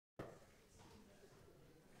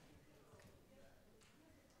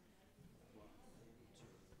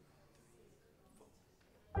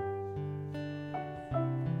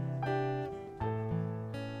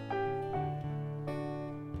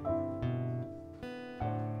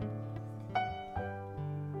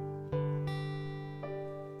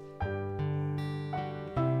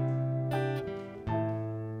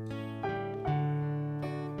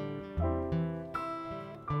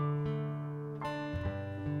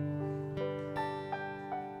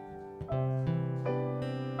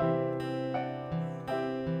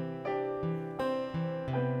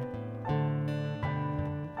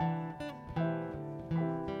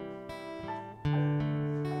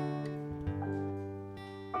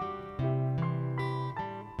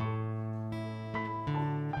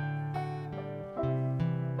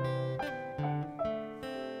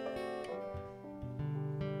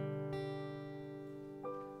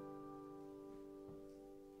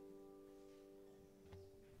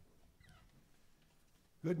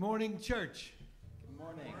Good morning, church. Good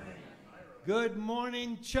morning. Good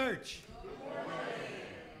morning, church. Good morning.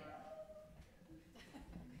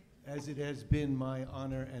 As it has been my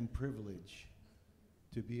honor and privilege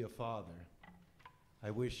to be a father,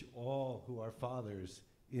 I wish all who are fathers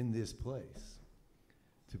in this place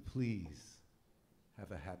to please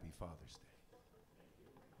have a happy Father's Day.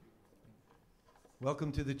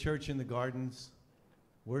 Welcome to the Church in the Gardens.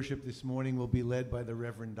 Worship this morning will be led by the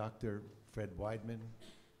Reverend Dr. Fred Weidmann,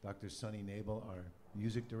 Dr. Sonny Nabel, our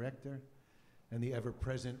music director, and the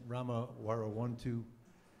ever-present Rama Warawantu,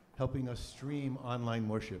 helping us stream online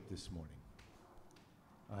worship this morning.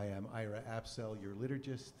 I am Ira Apsell, your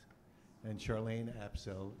liturgist, and Charlene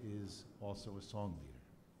Apsell is also a song leader.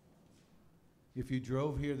 If you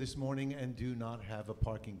drove here this morning and do not have a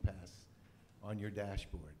parking pass on your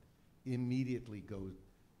dashboard, immediately go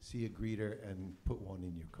see a greeter and put one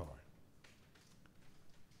in your car.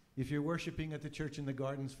 If you're worshiping at the Church in the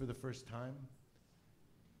Gardens for the first time,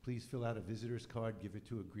 please fill out a visitor's card, give it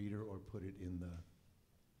to a greeter, or put it in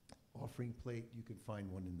the offering plate. You can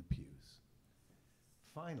find one in the pews.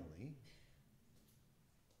 Finally,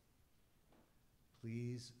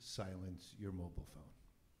 please silence your mobile phone.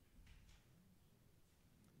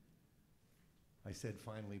 I said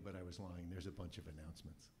finally, but I was lying. There's a bunch of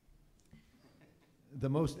announcements. The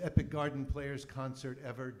most epic Garden Players concert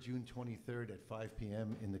ever, June 23rd at 5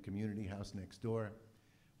 p.m. in the community house next door.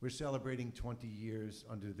 We're celebrating 20 years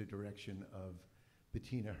under the direction of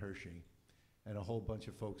Bettina Hershey, and a whole bunch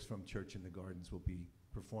of folks from Church in the Gardens will be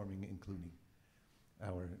performing, including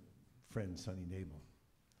our friend Sonny Nabel.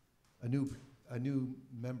 A new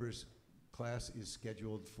members class is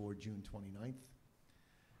scheduled for June 29th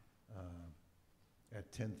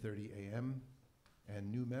at 10:30 a.m. and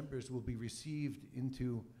new members will be received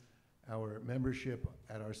into our membership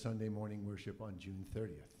at our Sunday morning worship on June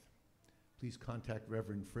 30th. Please contact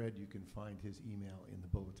Reverend Fred. You can find his email in the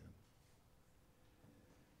bulletin.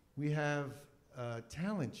 We have a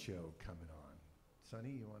talent show coming on.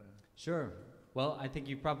 Sonny, you want to? Sure. Well, I think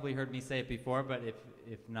you've probably heard me say it before, but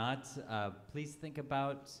if not, please think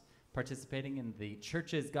about participating in the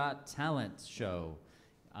Church's Got Talent show.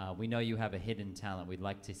 We know you have a hidden talent. We'd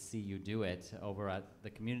like to see you do it over at the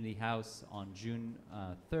community house on June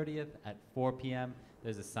 30th at 4 p.m.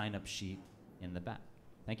 There's a sign-up sheet in the back.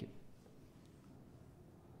 Thank you.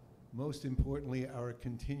 Most importantly, our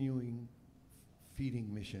continuing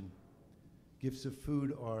feeding mission. Gifts of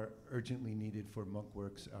food are urgently needed for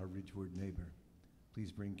Monkworks, our Ridgewood neighbor.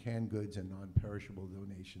 Please bring canned goods and non-perishable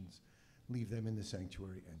donations. Leave them in the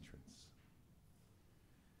sanctuary entrance.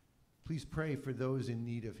 Please pray for those in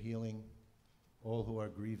need of healing, all who are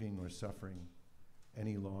grieving or suffering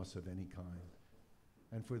any loss of any kind,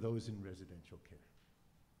 and for those in residential care.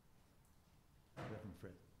 Reverend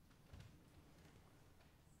Fred.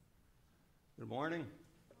 Good morning.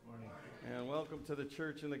 Good morning. And welcome to the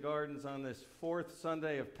Church in the Gardens on this fourth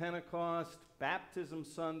Sunday of Pentecost, Baptism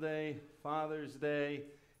Sunday, Father's Day,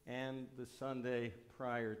 and the Sunday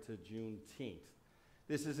prior to Juneteenth.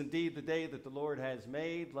 This is indeed the day that the Lord has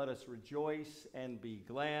made. Let us rejoice and be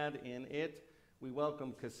glad in it. We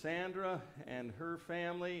welcome Cassandra and her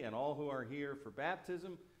family and all who are here for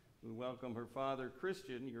baptism. We welcome her father,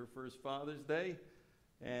 Christian, your first Father's Day.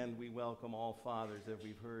 And we welcome all fathers that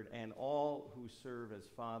we've heard and all who serve as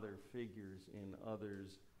father figures in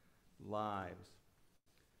others' lives.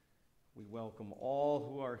 We welcome all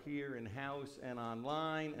who are here in-house and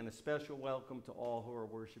online, and a special welcome to all who are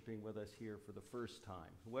worshiping with us here for the first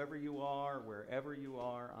time. Whoever you are, wherever you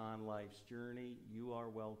are on life's journey, you are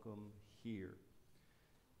welcome here.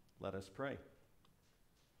 Let us pray.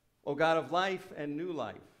 O God of life and new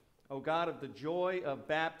life, O God of the joy of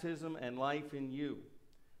baptism and life in you,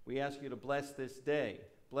 we ask you to bless this day.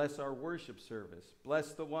 Bless our worship service.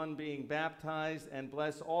 Bless the one being baptized, and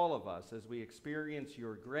bless all of us as we experience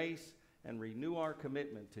your grace and renew our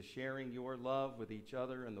commitment to sharing your love with each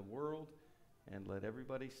other and the world. And let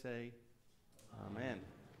everybody say, Amen.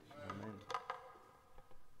 Amen.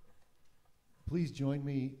 Please join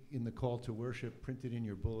me in the call to worship printed in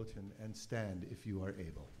your bulletin, and stand if you are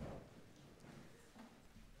able.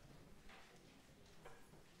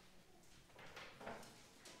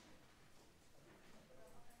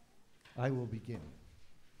 I will begin.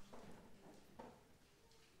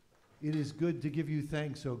 It is good to give you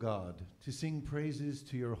thanks, O God, to sing praises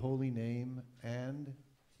to your holy name, and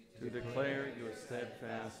to declare your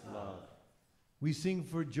steadfast love. We sing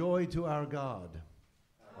for joy to our God,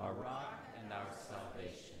 Our rock and our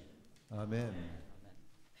salvation. Amen. Amen.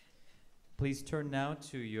 Please turn now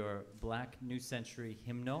to your Black New Century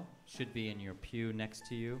hymnal. Should be in your pew next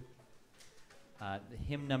to you.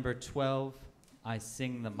 Hymn number 12, I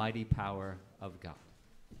sing the mighty power of God.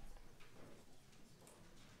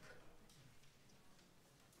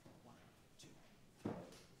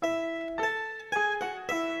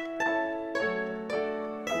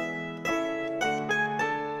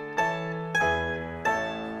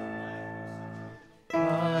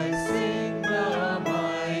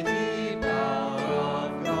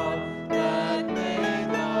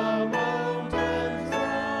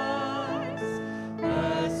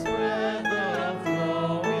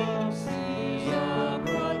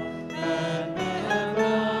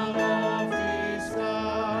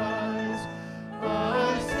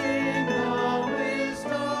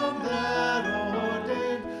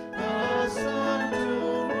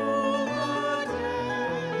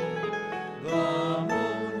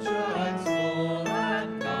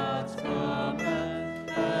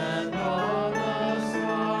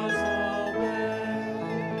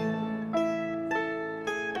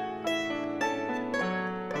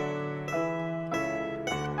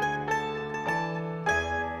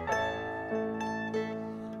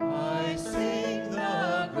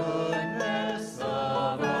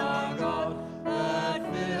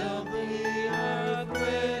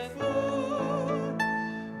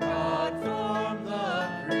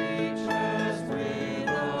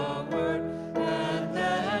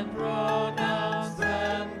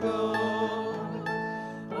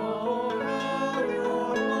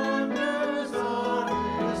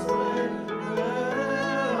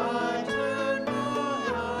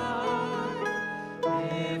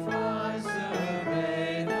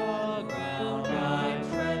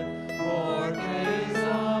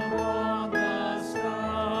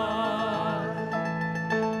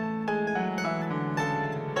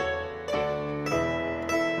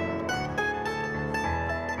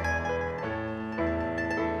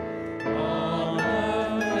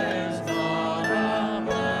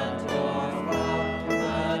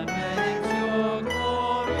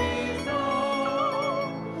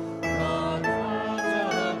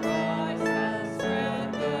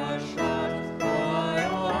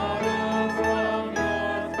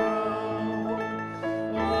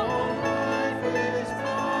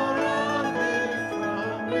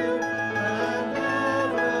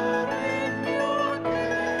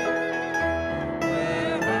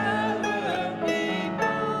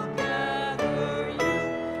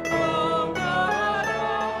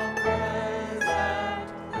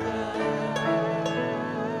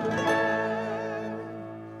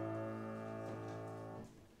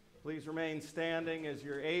 Please remain standing as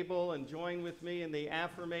you're able and join with me in the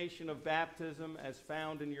affirmation of baptism as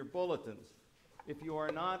found in your bulletins. If you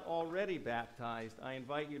are not already baptized, I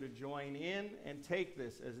invite you to join in and take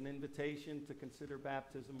this as an invitation to consider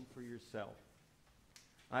baptism for yourself.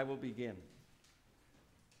 I will begin.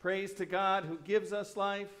 Praise to God who gives us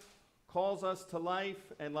life, calls us to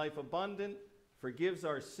life and life abundant, forgives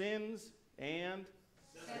our sins, and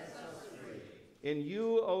sets us free. In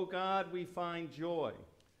you, O God, we find joy.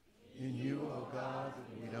 In you, O God,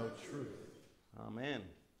 we know truth. Amen.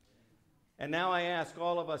 And now I ask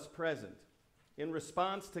all of us present, in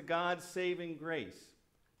response to God's saving grace,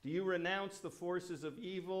 do you renounce the forces of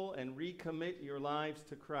evil and recommit your lives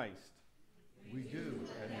to Christ? We do,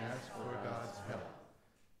 and ask for God's help.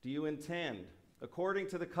 Do you intend, according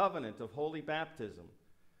to the covenant of holy baptism,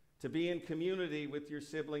 to be in community with your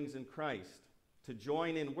siblings in Christ, to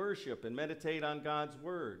join in worship and meditate on God's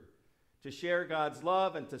word, to share God's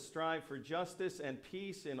love and to strive for justice and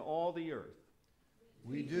peace in all the earth?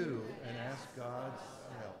 We do, and ask God's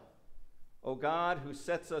help. O God, who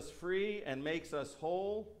sets us free and makes us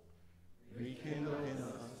whole, rekindle in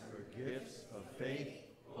us your gifts of faith,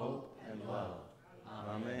 hope, and love.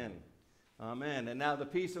 Amen. Amen. And now the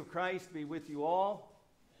peace of Christ be with you all.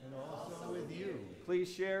 And also with you. Please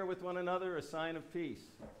share with one another a sign of peace.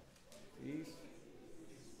 Peace.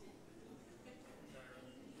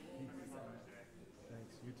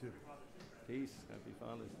 Thanks, you too. Peace. Happy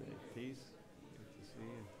Father's Day. Peace. Good to see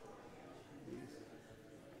you. Peace.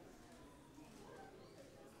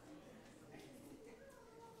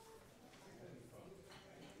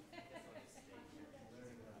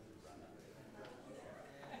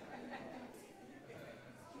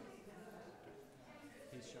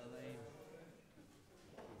 Peace, Charlene.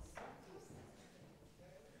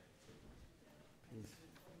 Peace.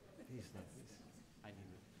 Peace, no, peace. I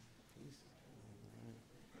need it. Peace. All right.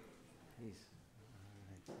 Peace. All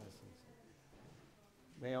right. Blessings.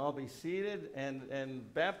 May all be seated.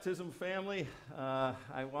 And baptism family,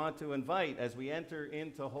 I want to invite, as we enter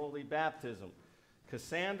into holy baptism,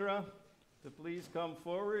 Cassandra to please come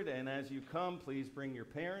forward. And as you come, please bring your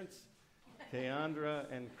parents, Keandra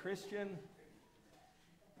and Christian.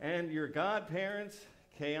 And your godparents,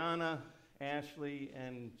 Kayana, Ashley,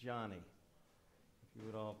 and Johnny. If you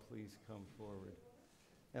would all please come forward.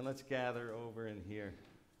 And let's gather over in here.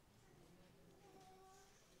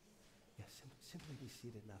 Yes, simply be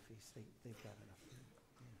seated, Nafis. They've got enough room.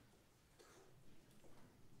 Yeah.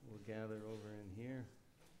 We'll gather over in here.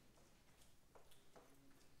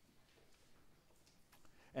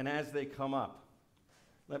 And as they come up,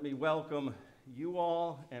 let me welcome you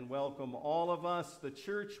all and welcome all of us. The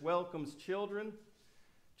church welcomes children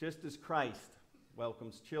just as Christ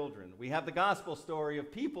welcomes children. We have the gospel story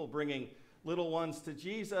of people bringing little ones to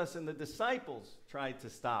Jesus, and the disciples tried to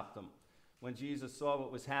stop them. When Jesus saw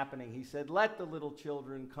what was happening, he said, "Let the little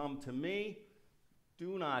children come to me.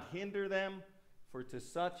 Do not hinder them, for to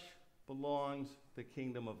such belongs the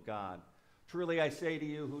kingdom of God. Truly I say to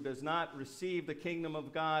you, who does not receive the kingdom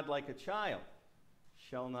of God like a child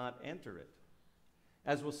shall not enter it."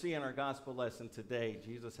 As we'll see in our gospel lesson today,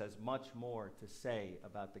 Jesus has much more to say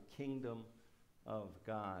about the kingdom of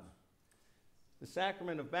God. The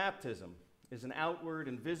sacrament of baptism is an outward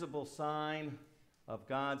and visible sign of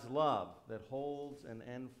God's love that holds and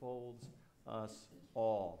enfolds us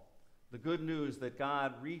all. The good news that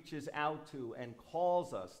God reaches out to and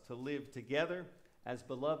calls us to live together as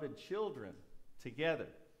beloved children together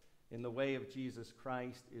in the way of Jesus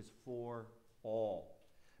Christ is for all.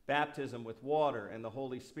 Baptism with water and the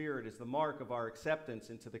Holy Spirit is the mark of our acceptance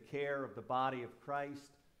into the care of the body of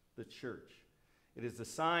Christ, the church. It is the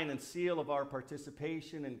sign and seal of our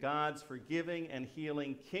participation in God's forgiving and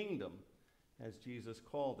healing kingdom, as Jesus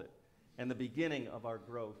called it, and the beginning of our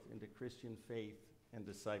growth into Christian faith and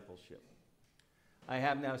discipleship. I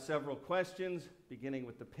have now several questions, beginning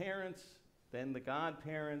with the parents, then the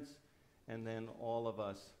godparents, and then all of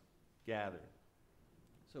us gathered.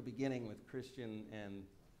 So beginning with Christian and,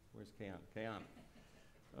 where's Kayan? Kayan.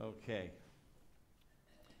 Okay.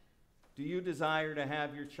 Do you desire to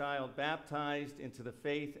have your child baptized into the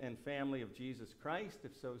faith and family of Jesus Christ?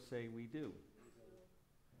 If so, say we do.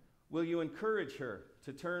 Will you encourage her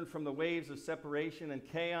to turn from the waves of separation and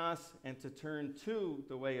chaos and to turn to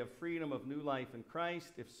the way of freedom of new life in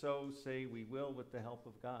Christ? If so, say we will with the help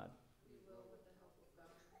of God. We will with the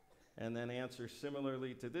help of God. And then answer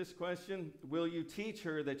similarly to this question. Will you teach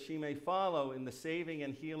her that she may follow in the saving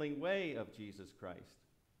and healing way of Jesus Christ?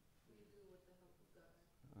 We do with the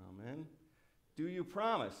help of God. Amen. Do you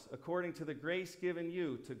promise, according to the grace given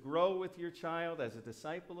you, to grow with your child as a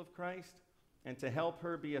disciple of Christ and to help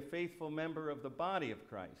her be a faithful member of the body of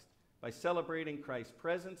Christ by celebrating Christ's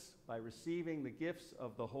presence, by receiving the gifts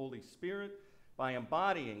of the Holy Spirit, by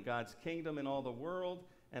embodying God's kingdom in all the world,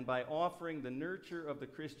 and by offering the nurture of the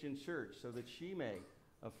Christian church so that she may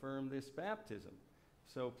affirm this baptism?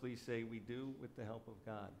 So please say, we do with the help of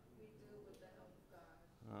God. We do with the help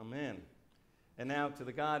of God. Amen. And now to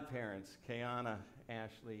the godparents, Kayana,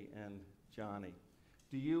 Ashley, and Johnny.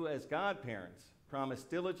 Do you, as godparents, promise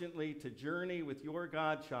diligently to journey with your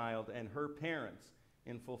godchild and her parents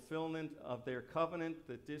in fulfillment of their covenant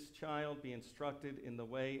that this child be instructed in the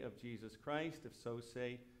way of Jesus Christ? If so,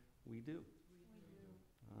 say, we do. We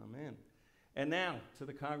do. Amen. And now to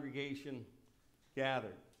the congregation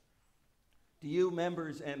gathered. Do you,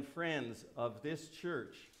 members and friends of this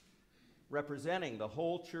church, representing the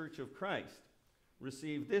whole church of Christ,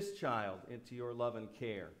 receive this child into your love and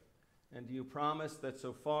care? And do you promise that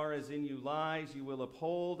so far as in you lies, you will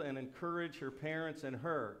uphold and encourage her parents and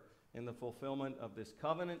her in the fulfillment of this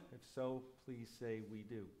covenant? If so, please say, we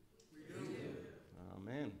do. We do.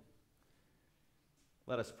 Amen.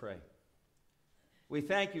 Let us pray. We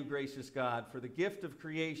thank you, gracious God, for the gift of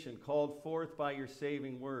creation called forth by your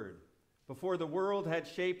saving word. Before the world had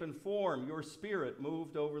shape and form, your Spirit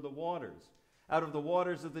moved over the waters. Out of the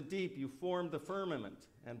waters of the deep, you formed the firmament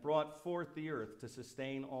and brought forth the earth to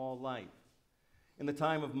sustain all life. In the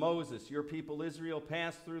time of Moses, your people Israel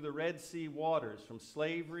passed through the Red Sea waters from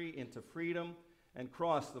slavery into freedom and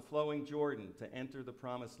crossed the flowing Jordan to enter the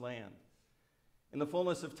promised land. In the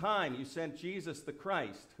fullness of time, you sent Jesus the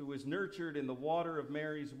Christ, who was nurtured in the water of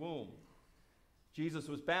Mary's womb. Jesus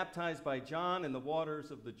was baptized by John in the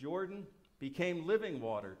waters of the Jordan, became living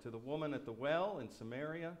water to the woman at the well in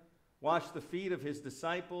Samaria, washed the feet of his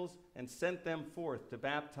disciples, and sent them forth to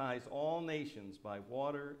baptize all nations by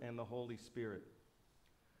water and the Holy Spirit.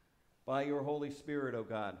 By your Holy Spirit, O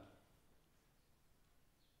God,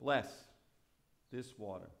 bless this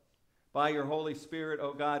water. By your Holy Spirit,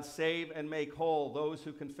 O God, save and make whole those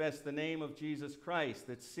who confess the name of Jesus Christ,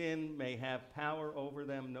 that sin may have power over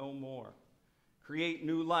them no more. Create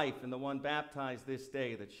new life in the one baptized this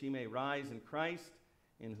day, that she may rise in Christ,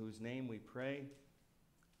 in whose name we pray.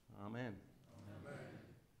 Amen. Amen.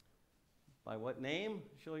 By what name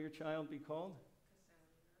shall your child be called?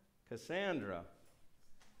 Cassandra.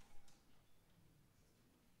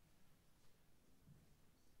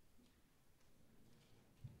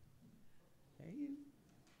 Hey, you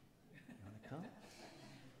want to come?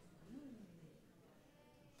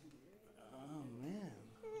 Oh, man.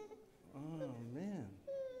 Oh, man.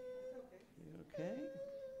 You okay?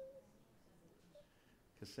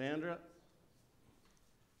 Cassandra,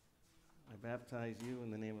 I baptize you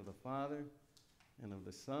in the name of the Father, and of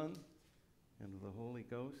the Son, and of the Holy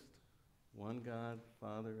Ghost, one God,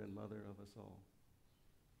 Father and Mother of us all.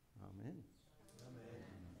 Amen. Amen.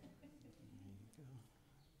 There you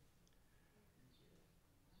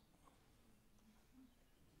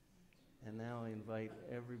go. And now I invite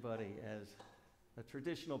everybody, as a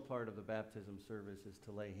traditional part of the baptism service is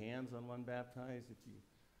to lay hands on one baptized. If you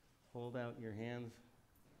hold out your hands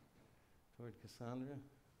toward Cassandra.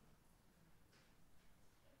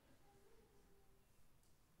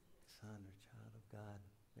 Cassandra, child of God,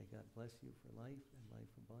 may God bless you for life and life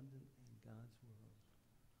abundant in God's world.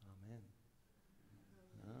 Amen.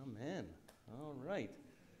 Amen. All right.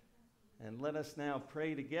 And let us now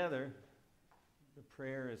pray together. The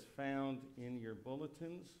prayer is found in your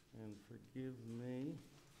bulletins. And forgive me.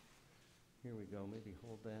 Here we go. Maybe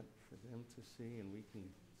hold that for them to see, and we can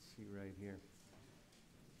see right here.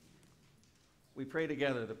 We pray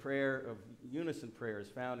together. The prayer of unison prayer is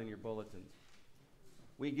found in your bulletins.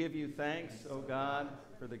 We give you thanks, O God,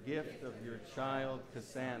 for the gift of your child,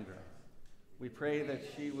 Cassandra. We pray that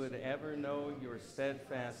she would ever know your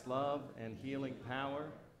steadfast love and healing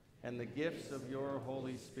power and the gifts of your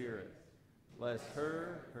Holy Spirit. Bless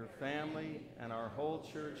her, her family, and our whole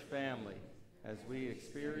church family as we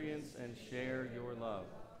experience and share your love.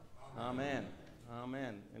 Amen.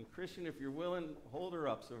 Amen. And Christian, if you're willing, hold her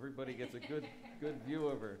up so everybody gets a good view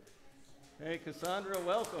of her. Hey, Cassandra,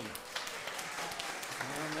 welcome.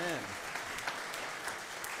 Amen.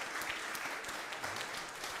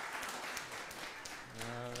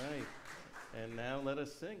 All right. And now let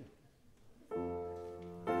us sing.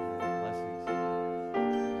 Blessings.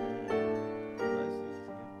 Blessings.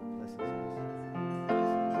 Blessings.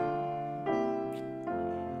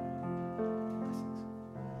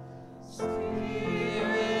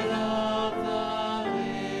 Spirit of the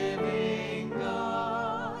living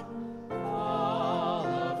God, fall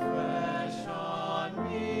afresh on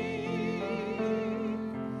me.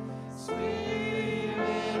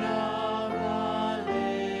 Spirit of the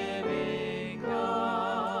living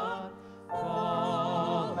God,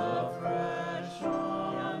 fall afresh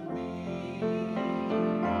on me.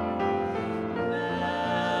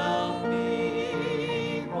 Melt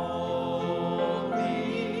me, mold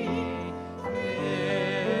me,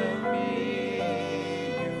 fill me,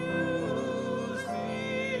 use me.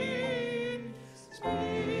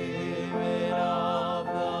 Spirit of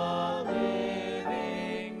the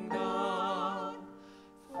living God,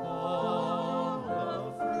 fall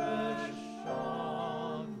afresh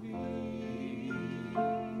on me.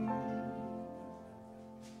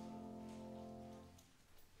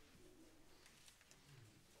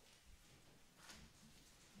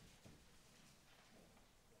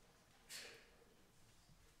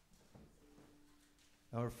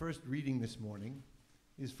 Our first reading this morning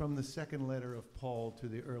is from the second letter of Paul to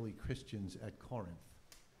the early Christians at Corinth,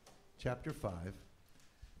 chapter 5,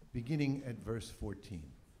 beginning at verse 14.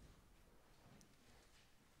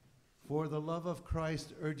 For the love of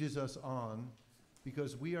Christ urges us on,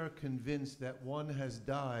 because we are convinced that one has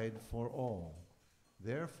died for all.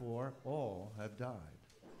 Therefore, all have died.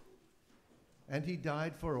 And he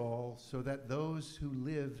died for all, so that those who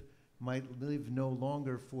live might live no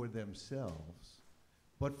longer for themselves,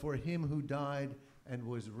 but for him who died and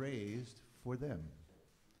was raised for them.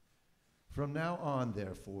 From now on,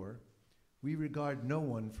 therefore, we regard no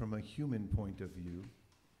one from a human point of view.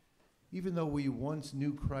 Even though we once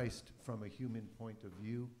knew Christ from a human point of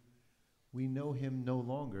view, we know him no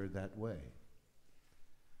longer that way.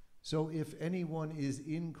 So if anyone is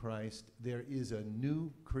in Christ, there is a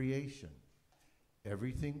new creation.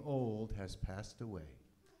 Everything old has passed away.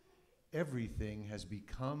 Everything has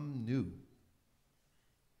become new.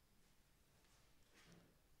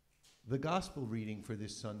 The gospel reading for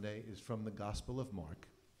this Sunday is from the Gospel of Mark.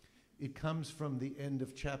 It comes from the end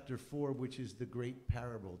of chapter 4, which is the great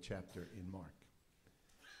parable chapter in Mark.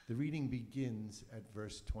 The reading begins at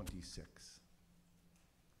verse 26.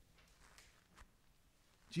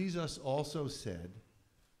 Jesus also said,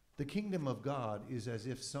 "The kingdom of God is as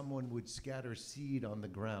if someone would scatter seed on the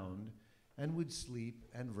ground and would sleep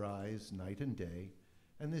and rise night and day,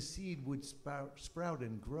 and the seed would sprout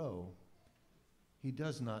and grow. He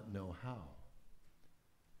does not know how.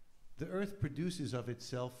 The earth produces of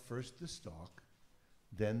itself first the stalk,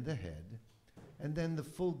 then the head, and then the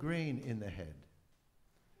full grain in the head.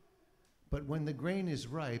 But when the grain is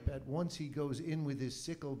ripe, at once he goes in with his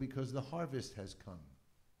sickle because the harvest has come.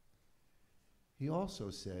 He also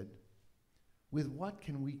said, with what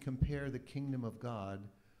can we compare the kingdom of God,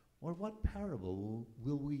 or what parable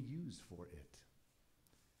will we use for it?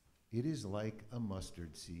 It is like a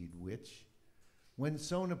mustard seed, which, when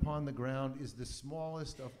sown upon the ground, is the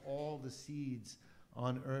smallest of all the seeds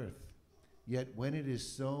on earth. Yet when it is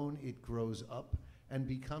sown, it grows up and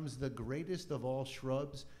becomes the greatest of all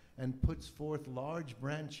shrubs and puts forth large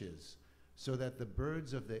branches, so that the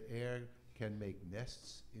birds of the air can make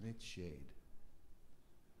nests in its shade.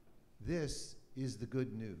 This is the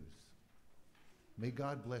good news. May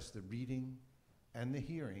God bless the reading and the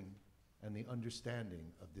hearing and the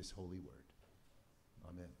understanding of this holy word.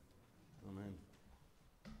 Amen. Amen.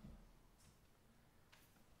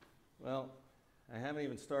 Well, I haven't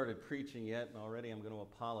even started preaching yet, and already I'm going to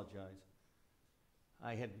apologize.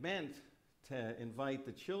 I had meant to invite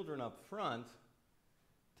the children up front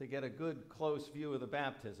to get a good close view of the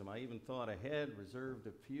baptism. I even thought ahead, reserved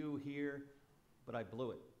a few here, but I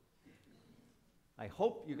blew it. I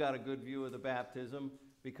hope you got a good view of the baptism,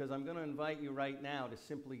 because I'm going to invite you right now to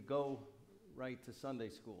simply go right to Sunday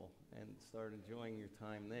school and start enjoying your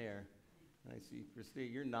time there. And I see, Christina,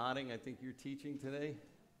 you're nodding. I think you're teaching today.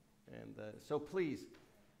 And so please,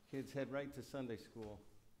 kids, head right to Sunday school.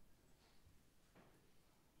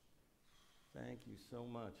 Thank you so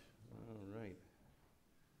much. All right.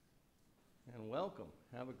 And welcome.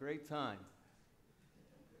 Have a great time.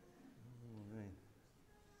 All right.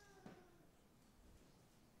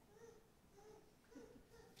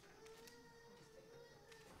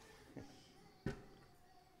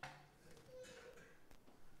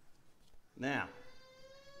 Now,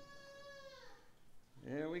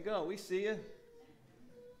 there we go. We see you.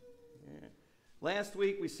 Yeah. Last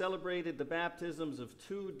week we celebrated the baptisms of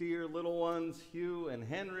two dear little ones, Hugh and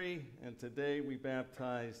Henry, and today we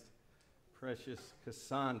baptized precious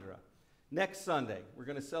Cassandra. Next Sunday, we're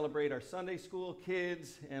going to celebrate our Sunday school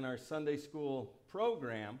kids and our Sunday school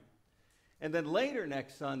program. And then later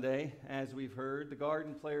next Sunday, as we've heard, the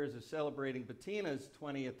Garden Players are celebrating Bettina's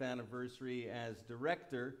 20th anniversary as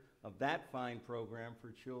director of that fine program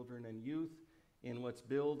for children and youth in what's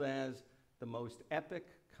billed as the most epic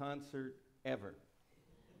concert ever.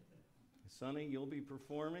 Sonny, you'll be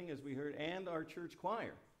performing, as we heard, and our church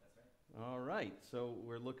choir. That's right. All right, so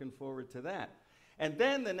we're looking forward to that. And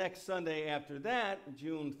then the next Sunday after that,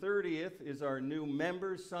 June 30th, is our new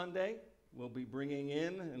Members Sunday. We'll be bringing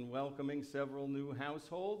in and welcoming several new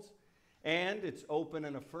households. And it's Open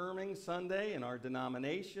and Affirming Sunday in our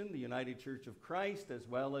denomination, the United Church of Christ, as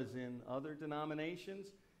well as in other denominations.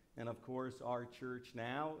 And of course, our church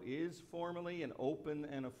now is formally an open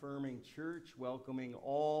and affirming church, welcoming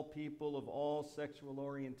all people of all sexual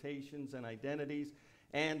orientations and identities,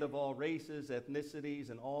 and of all races,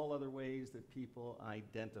 ethnicities, and all other ways that people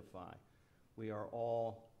identify. We are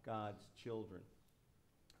all God's children.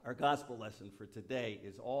 Our gospel lesson for today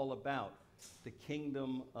is all about the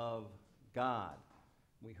kingdom of God.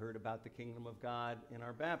 We heard about the kingdom of God in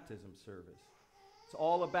our baptism service. It's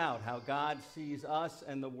all about how God sees us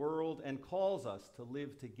and the world and calls us to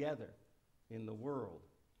live together in the world.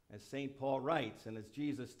 As St. Paul writes, and as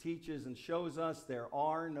Jesus teaches and shows us, there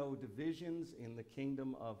are no divisions in the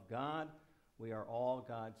kingdom of God. We are all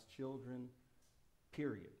God's children,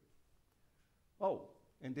 period. Oh,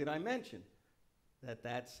 and did I mention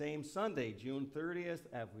that same Sunday, June 30th,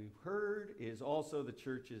 as we've heard, is also the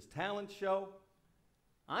church's talent show.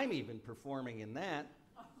 I'm even performing in that.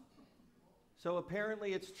 So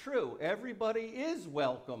apparently it's true. Everybody is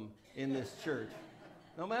welcome in this church,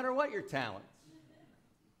 no matter what your talent.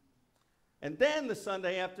 And then the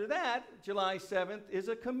Sunday after that, July 7th, is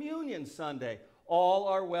a communion Sunday. All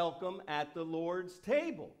are welcome at the Lord's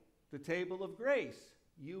table, the table of grace.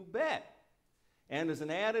 You bet. And as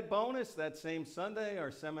an added bonus, that same Sunday,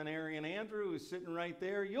 our seminarian Andrew, who's sitting right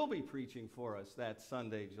there, you'll be preaching for us that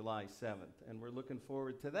Sunday, July 7th. And we're looking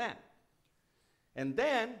forward to that. And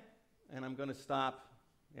then, and I'm going to stop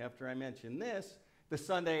after I mention this, the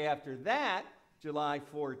Sunday after that, July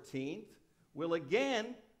 14th, we'll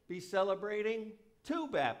again be celebrating two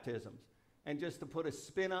baptisms. And just to put a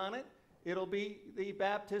spin on it, it'll be the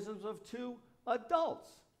baptisms of two adults.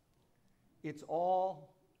 It's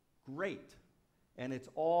all great. And it's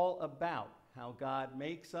all about how God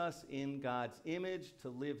makes us in God's image to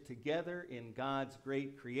live together in God's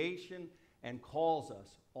great creation and calls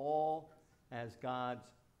us all as God's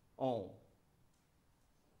own.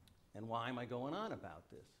 And why am I going on about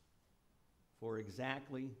this? For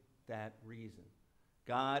exactly that reason.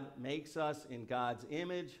 God makes us in God's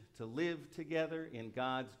image to live together in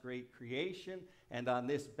God's great creation. And on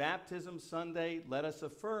this Baptism Sunday, let us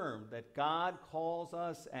affirm that God calls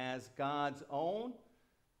us as God's own,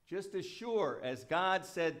 just as sure as God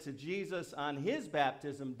said to Jesus on his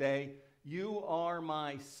baptism day, "You are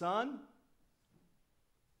my son."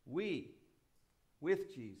 We,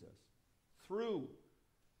 with Jesus, through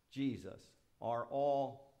Jesus, are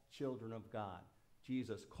all children of God.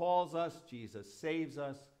 Jesus calls us, Jesus saves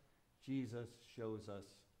us, Jesus shows us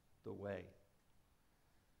the way.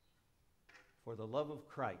 For the love of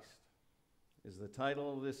Christ is the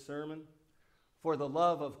title of this sermon. For the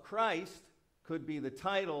love of Christ could be the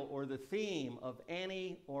title or the theme of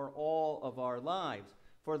any or all of our lives.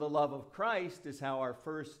 For the love of Christ is how our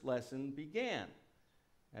first lesson began,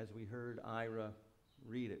 as we heard Ira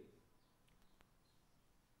read it.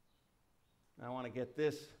 Now, I want to get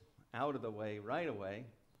this out of the way right away.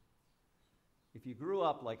 If you grew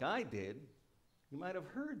up like I did, you might have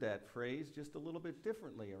heard that phrase just a little bit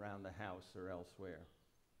differently around the house or elsewhere.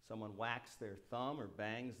 Someone whacks their thumb or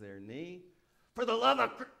bangs their knee. For the love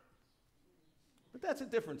of Christ. But that's a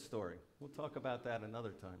different story. We'll talk about that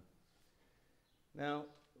another time. Now,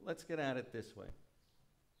 let's get at it this way.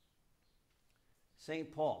 St.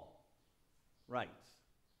 Paul writes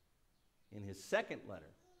in his second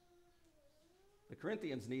letter. The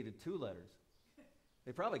Corinthians needed 2 letters.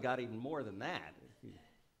 They probably got even more than that. If you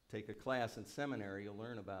take a class in seminary, you'll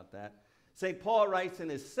learn about that. St. Paul writes in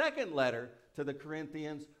his second letter to the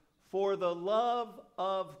Corinthians, "For the love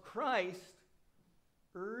of Christ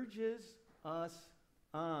urges us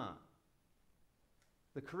on."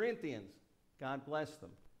 The Corinthians, God bless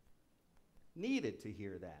them, needed to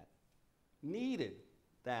hear that, needed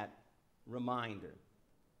that reminder.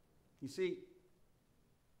 You see,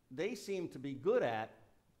 they seem to be good at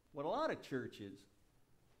what a lot of churches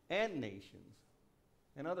and nations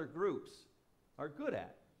and other groups are good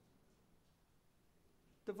at: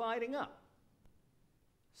 dividing up,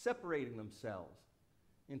 separating themselves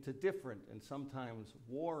into different and sometimes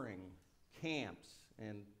warring camps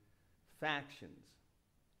and factions.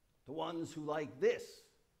 The ones who like this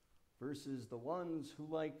versus the ones who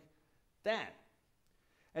like that.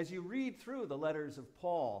 As you read through the letters of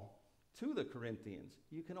Paul to the Corinthians,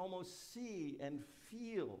 you can almost see and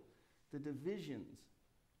feel the divisions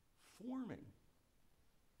forming,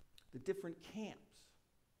 the different camps.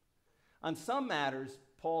 On some matters,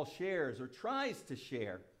 Paul shares or tries to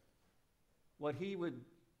share what he would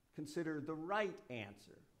consider the right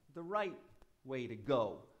answer, the right way to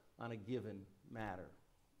go on a given matter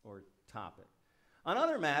or topic. On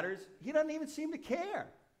other matters, he doesn't even seem to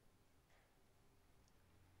care.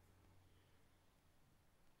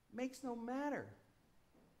 Makes no matter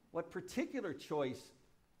what particular choice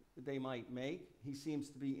they might make, he seems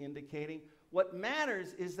to be indicating. What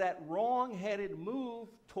matters is that wrong-headed move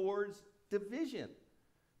towards division,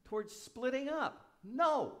 towards splitting up.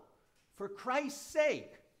 No. For Christ's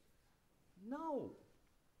sake, no.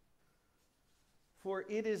 For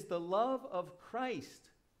it is the love of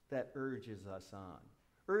Christ that urges us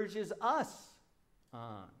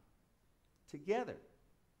on together.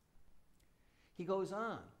 He goes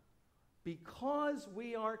on. Because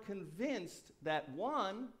we are convinced that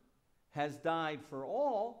one has died for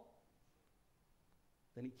all,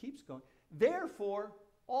 then he keeps going, therefore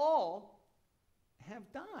all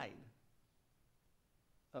have died.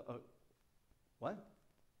 What?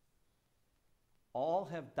 All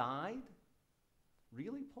have died?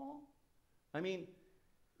 Really, Paul? I mean,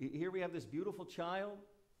 here we have this beautiful child,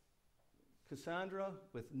 Cassandra,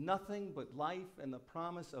 with nothing but life and the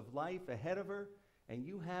promise of life ahead of her, and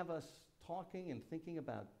you have us talking and thinking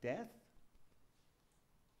about death?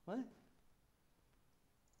 What?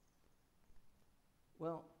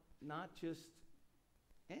 Well, not just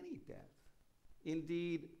any death.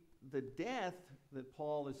 Indeed, the death that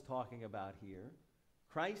Paul is talking about here,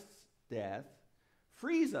 Christ's death,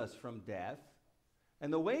 frees us from death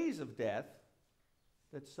and the ways of death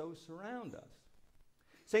that so surround us.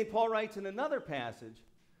 St. Paul writes in another passage,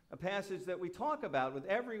 a passage that we talk about with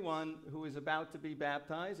everyone who is about to be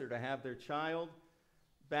baptized or to have their child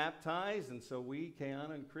baptized, and so we,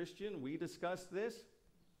 Keanu and Christian, we discuss this.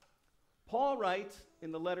 Paul writes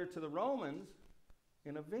in the letter to the Romans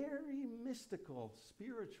in a very mystical,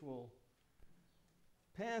 spiritual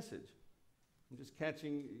passage. I'm just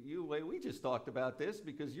catching you away. We just talked about this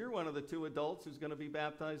because you're one of the 2 adults who's going to be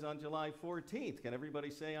baptized on July 14th. Can everybody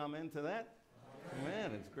say amen to that?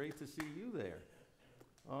 Amen. It's great to see you there.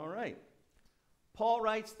 All right. Paul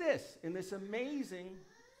writes this in this amazing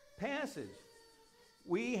passage.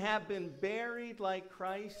 We have been buried like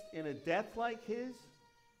Christ in a death like his,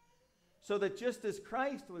 so that just as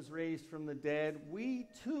Christ was raised from the dead, we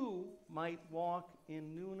too might walk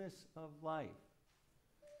in newness of life.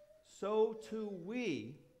 So too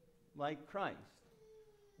we, like Christ,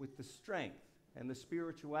 with the strength and the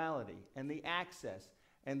spirituality and the access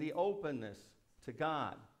and the openness to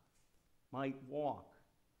God, might walk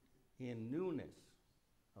in newness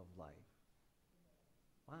of life.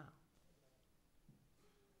 Wow.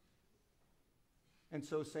 And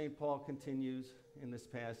so St. Paul continues in this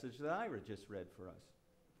passage that Ira just read for us.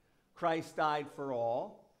 Christ died for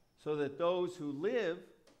all, so that those who live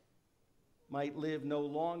might live no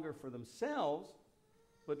longer for themselves,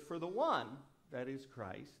 but for the one, that is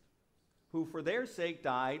Christ, who for their sake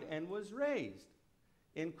died and was raised.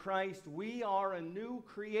 In Christ we are a new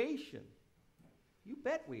creation. You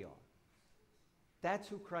bet we are. That's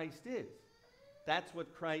who Christ is. That's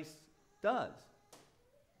what Christ does.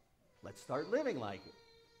 Let's start living like it.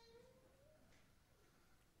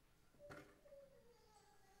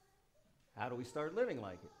 How do we start living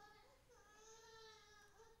like it?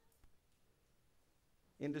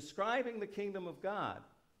 In describing the kingdom of God,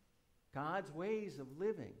 God's ways of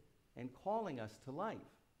living and calling us to life,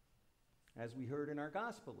 as we heard in our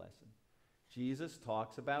gospel lesson, Jesus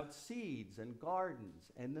talks about seeds and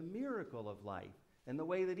gardens and the miracle of life and the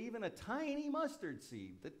way that even a tiny mustard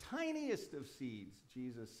seed, the tiniest of seeds,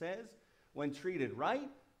 Jesus says, when treated right,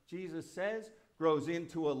 Jesus says, grows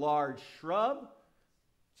into a large shrub.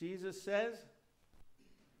 Jesus says,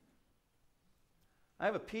 I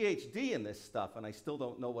have a PhD in this stuff and I still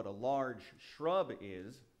don't know what a large shrub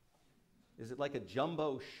is. Is it like a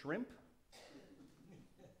jumbo shrimp?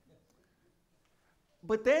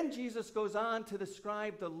 But then Jesus goes on to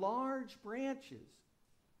describe the large branches.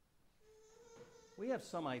 We have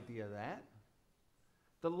some idea of that.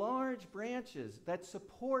 The large branches that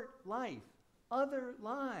support life, other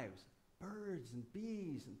lives, birds and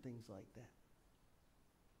bees and things like that.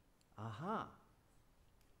 Aha.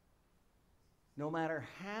 No matter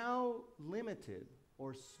how limited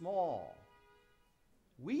or small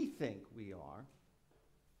we think we are,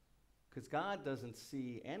 because God doesn't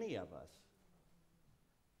see any of us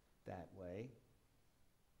that way.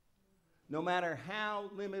 No matter how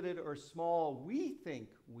limited or small we think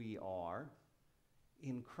we are,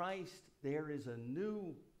 in Christ there is a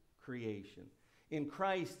new creation. In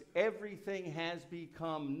Christ everything has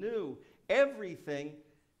become new. Everything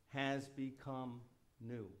has become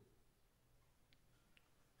new.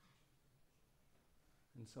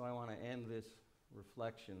 And so I want to end this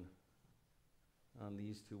reflection on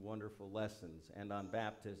these two wonderful lessons, and on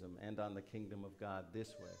baptism, and on the kingdom of God this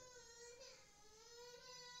way.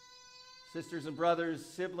 Sisters and brothers,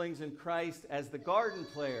 siblings in Christ, as the garden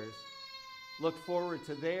players look forward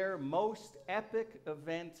to their most epic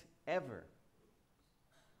event ever,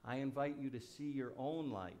 I invite you to see your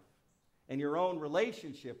own life and your own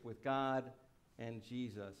relationship with God and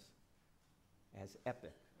Jesus as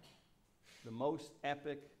epic, the most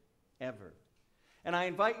epic ever. And I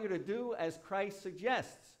invite you to do as Christ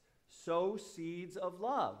suggests, sow seeds of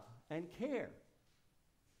love and care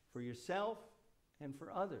for yourself and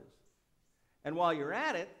for others. And while you're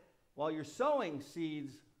at it, while you're sowing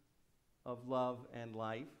seeds of love and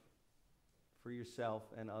life for yourself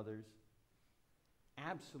and others,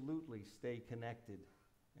 absolutely stay connected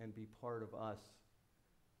and be part of us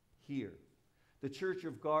here. The Church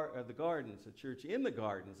of the Gardens, the Church in the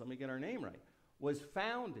Gardens, let me get our name right, was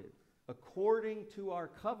founded according to our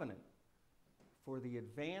covenant for the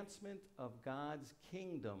advancement of God's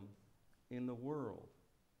kingdom in the world.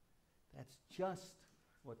 That's just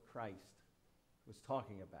what Christ was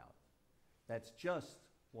talking about. That's just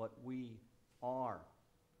what we are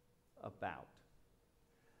about.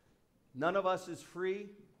 None of us is free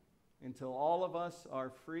until all of us are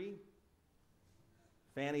free.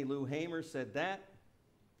 Fannie Lou Hamer said that.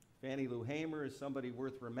 Fannie Lou Hamer is somebody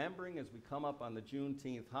worth remembering as we come up on the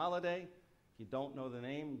Juneteenth holiday. If you don't know the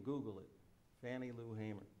name, Google it. Fannie Lou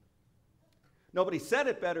Hamer. Nobody said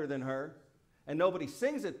it better than her, and nobody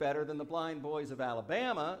sings it better than the Blind Boys of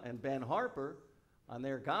Alabama and Ben Harper on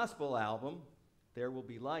their gospel album, There Will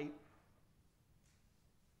Be Light.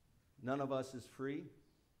 None of us is free.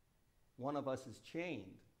 One of us is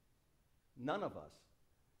chained. None of us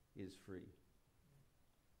is free.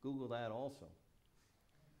 Google that also.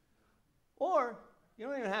 Or, you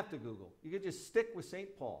don't even have to Google. You could just stick with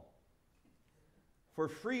St. Paul. For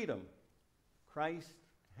freedom, Christ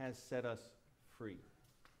has set us free.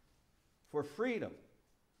 For freedom,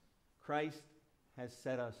 Christ has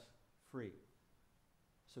set us free.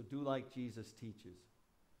 So do like Jesus teaches.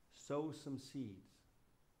 Sow some seeds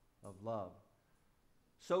of love.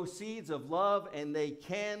 Sow seeds of love, and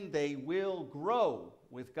they will grow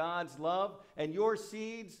with God's love, and your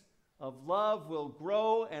seeds of love will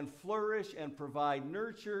grow and flourish and provide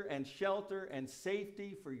nurture and shelter and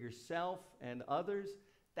safety for yourself and others.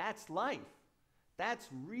 That's life. That's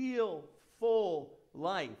real, full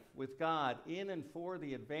life with God in and for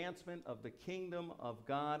the advancement of the kingdom of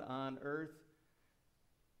God on earth.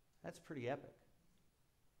 That's pretty epic.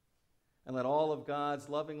 And let all of God's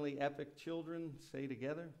lovingly epic children say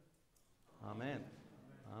together, Amen.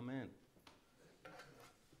 Amen.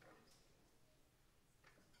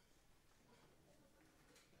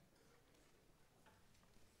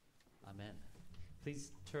 Amen.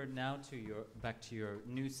 Please turn now to back to your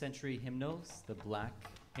New Century hymnals, the black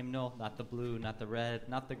hymnal, not the blue, not the red,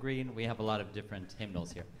 not the green. We have a lot of different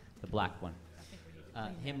hymnals here. The black one.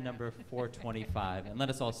 Hymn number 425. And let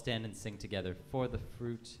us all stand and sing together, For the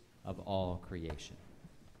Fruit of All Creation.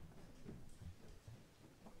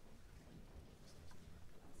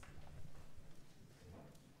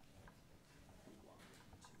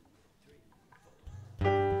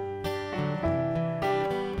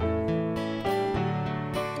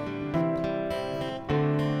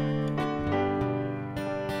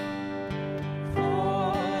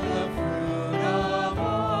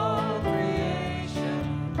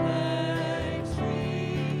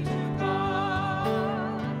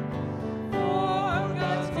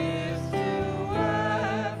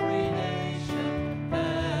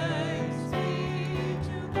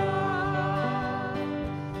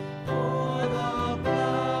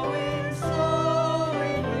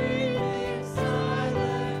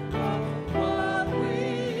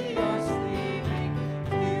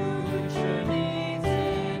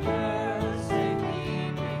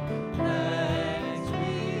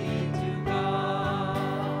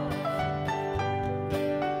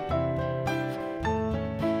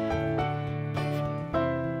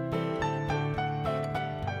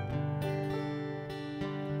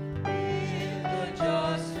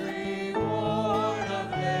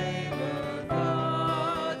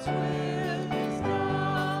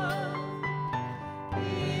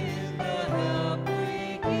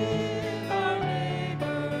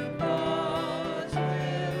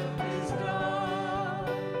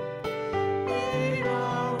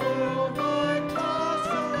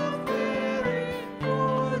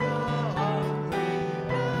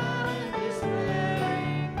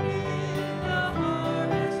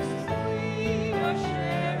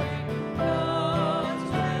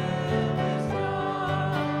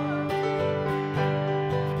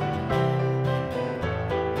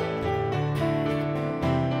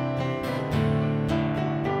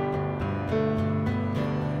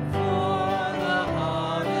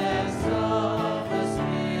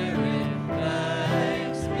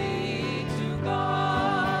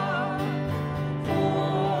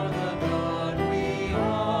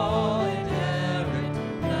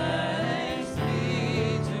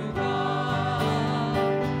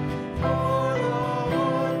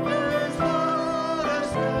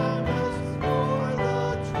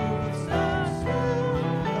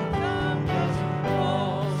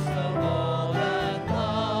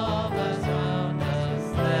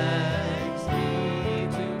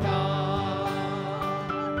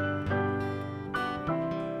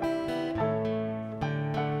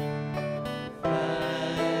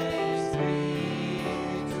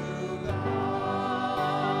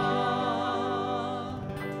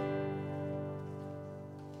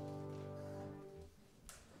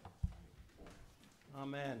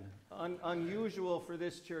 Unusual for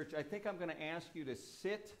this church. I think I'm going to ask you to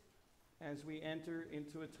sit as we enter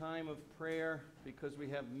into a time of prayer because we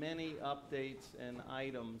have many updates and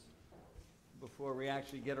items before we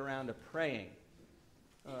actually get around to praying.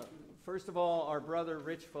 First of all, our brother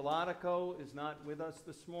Rich Filatico is not with us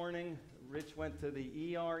this morning. Rich went to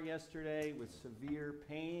the ER yesterday with severe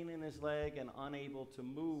pain in his leg and unable to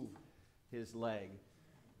move his leg.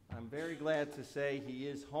 I'm very glad to say he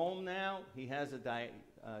is home now. He has a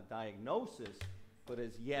diagnosis, but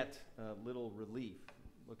as yet little relief.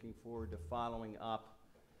 Looking forward to following up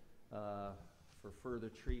for further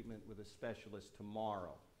treatment with a specialist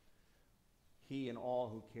tomorrow. He and all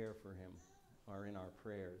who care for him are in our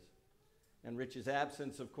prayers. And Rich's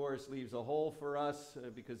absence, of course, leaves a hole for us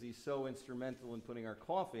because he's so instrumental in putting our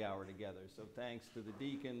coffee hour together. So thanks to the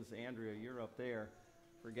deacons, Andrea, you're up there,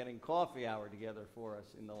 for getting coffee hour together for us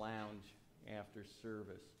in the lounge after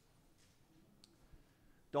service.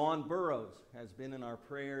 Dawn Burrows has been in our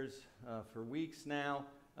prayers for weeks now,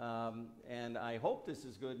 and I hope this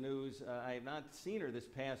is good news. I have not seen her this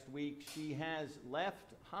past week. She has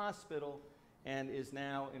left hospital and is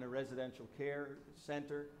now in a residential care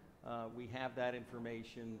center. We have that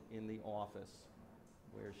information in the office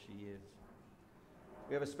where she is.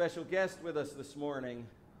 We have a special guest with us this morning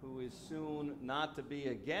who is soon not to be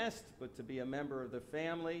a guest, but to be a member of the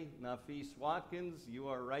family. Nafis Watkins, you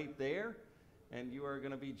are right there, and you are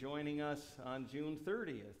going to be joining us on June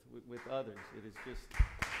 30th with others. It is just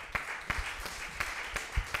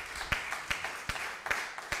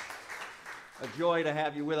a joy to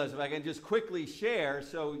have you with us. If I can just quickly share,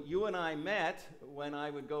 so you and I met when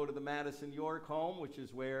I would go to the Madison York home, which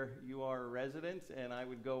is where you are a resident, and I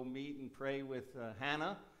would go meet and pray with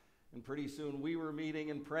Hannah. And pretty soon we were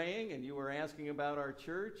meeting and praying, and you were asking about our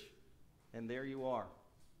church, and there you are.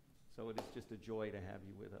 So it is just a joy to have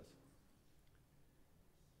you with us.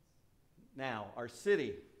 Now, our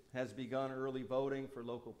city has begun early voting for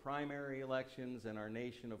local primary elections, and our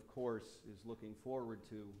nation, of course, is looking forward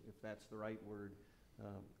to, if that's the right word,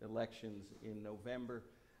 elections in November.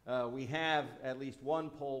 We have at least one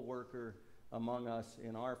poll worker among us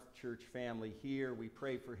in our church family here. We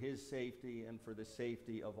pray for his safety and for the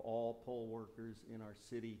safety of all poll workers in our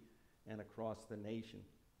city and across the nation.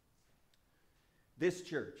 This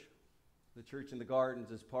church, the Church in the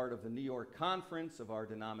Gardens, is part of the New York Conference of our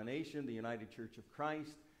denomination, the United Church of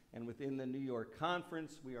Christ. And within the New York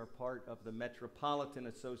Conference, we are part of the Metropolitan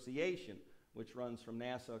Association, which runs from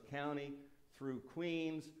Nassau County through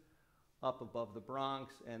Queens, up above the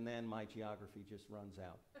Bronx, and then my geography just runs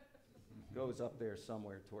out. Goes up there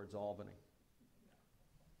somewhere towards Albany.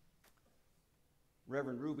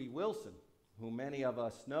 Reverend Ruby Wilson, who many of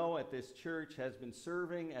us know at this church, has been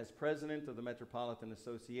serving as president of the Metropolitan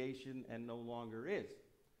Association and no longer is.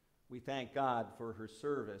 We thank God for her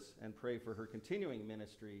service and pray for her continuing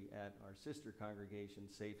ministry at our sister congregation,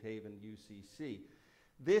 Safe Haven UCC.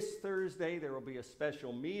 This Thursday, there will be a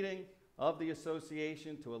special meeting of the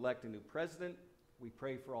association to elect a new president. We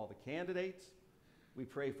pray for all the candidates. We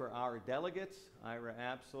pray for our delegates, Ira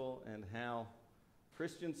Apsel and Hal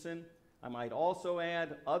Christensen. I might also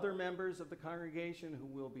add other members of the congregation who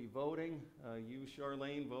will be voting. You,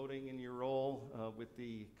 Charlene, voting in your role with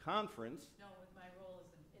the conference. No, with my role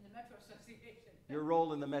as in the Metro Association. Your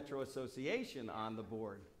role in the Metro Association on the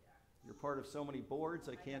board. You're part of so many boards,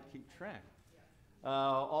 I can't keep track.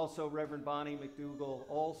 Also, Reverend Bonnie McDougall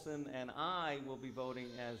Olson and I will be voting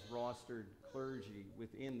as rostered clergy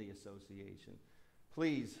within the association.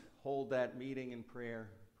 Please hold that meeting in prayer.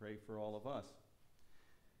 Pray for all of us.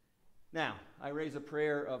 Now, I raise a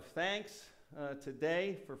prayer of thanks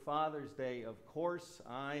today for Father's Day. Of course,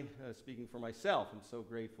 I, speaking for myself, am so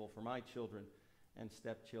grateful for my children and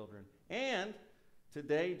stepchildren. And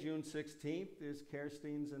today, June 16th, is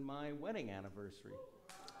Kirstein's and my wedding anniversary.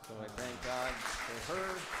 So I thank God for her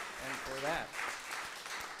and for that.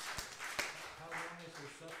 How long has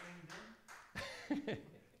your suffering been?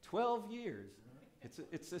 12 years.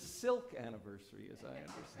 It's a silk anniversary, as I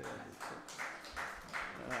understand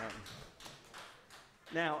it.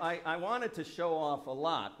 Now, I wanted to show off a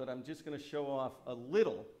lot, but I'm just going to show off a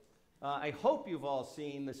little. I hope you've all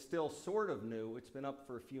seen the still sort of new, it's been up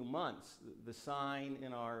for a few months, the sign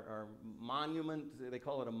in our monument, they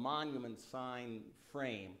call it a monument sign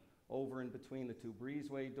frame, over in between the two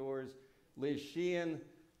breezeway doors. Liz Sheehan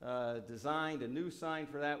designed a new sign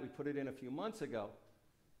for that. We put it in a few months ago.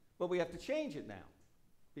 But we have to change it now,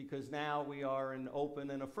 because now we are an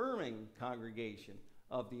open and affirming congregation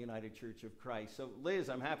of the United Church of Christ. So Liz,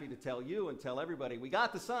 I'm happy to tell you and tell everybody, we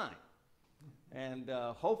got the sign. And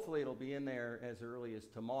hopefully it'll be in there as early as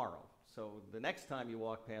tomorrow. So the next time you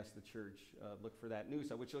walk past the church, look for that new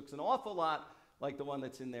sign, which looks an awful lot like the one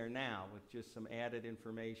that's in there now, with just some added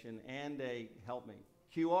information and a, help me,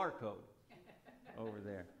 QR code over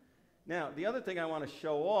there. Now, the other thing I want to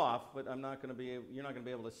show off, but you're not going to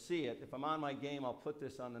be able to see it. If I'm on my game, I'll put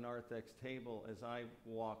this on the narthex table as I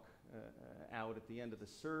walk out at the end of the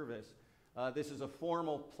service. This is a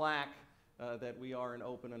formal plaque that we are an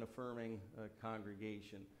open and affirming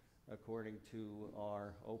congregation, according to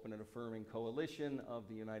our Open and Affirming Coalition of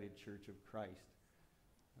the United Church of Christ.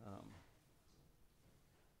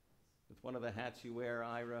 With one of the hats you wear,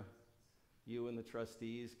 Ira, you and the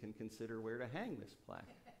trustees can consider where to hang this plaque.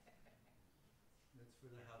 That's for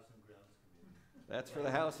the House and Grounds Committee. That's for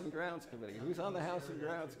the House and Grounds Committee. Who's on the House and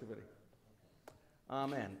Grounds Committee?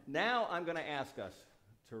 Amen. Now I'm going to ask us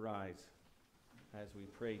to rise as we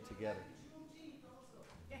pray together.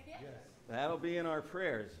 Yes. That'll be in our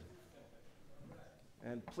prayers.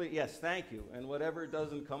 And please, yes, thank you. And whatever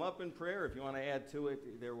doesn't come up in prayer, if you want to add to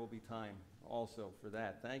it, there will be time also for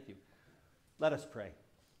that. Thank you. Let us pray.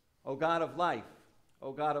 O God of life,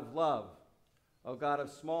 O God of love, O God of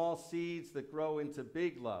small seeds that grow into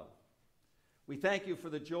big love, we thank you for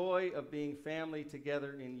the joy of being family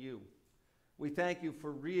together in you. We thank you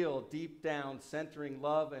for real, deep down, centering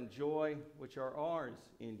love and joy, which are ours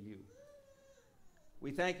in you.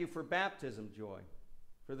 We thank you for baptism joy,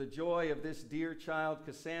 for the joy of this dear child,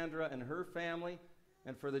 Cassandra, and her family,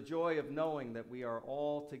 and for the joy of knowing that we are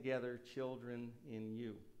all together children in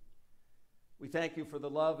you. We thank you for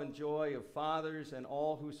the love and joy of fathers and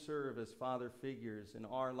all who serve as father figures in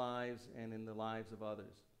our lives and in the lives of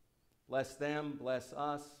others. Bless them, bless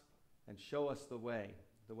us, and show us the way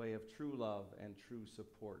of true love and true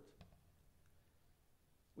support.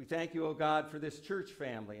 We thank you, O God, for this church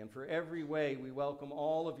family and for every way we welcome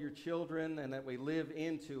all of your children and that we live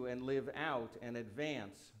into and live out and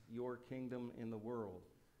advance your kingdom in the world.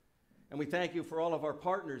 And we thank you for all of our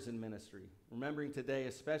partners in ministry, remembering today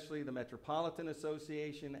especially the Metropolitan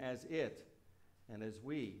Association as it and as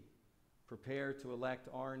we prepare to elect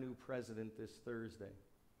our new president this Thursday.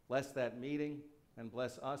 Bless that meeting and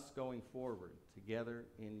bless us going forward together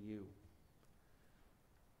in you.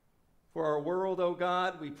 For our world, O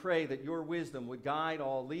God, we pray that your wisdom would guide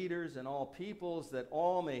all leaders and all peoples, that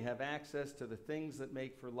all may have access to the things that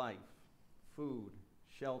make for life: food,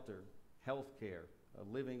 shelter, health care, a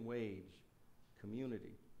living wage,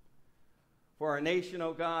 community. For our nation,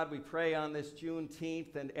 O God, we pray on this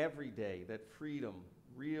Juneteenth and every day that freedom,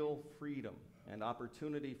 real freedom, and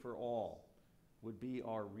opportunity for all would be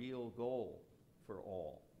our real goal for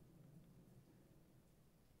all.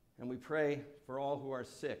 And we pray for all who are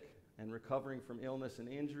sick and recovering from illness and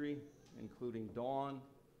injury, including Dawn,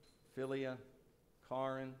 Philia,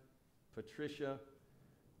 Karen, Patricia,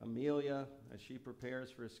 Amelia, as she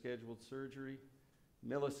prepares for a scheduled surgery,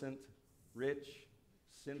 Millicent, Rich,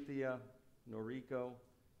 Cynthia, Noriko,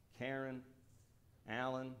 Karen,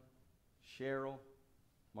 Alan, Cheryl,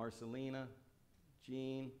 Marcelina,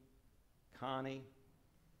 Jean, Connie,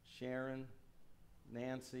 Sharon,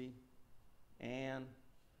 Nancy, Ann,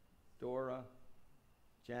 Dora,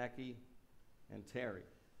 Jackie, and Terry.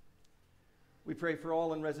 We pray for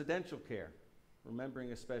all in residential care,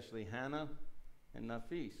 remembering especially Hannah and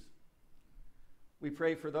Nafis. We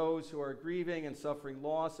pray for those who are grieving and suffering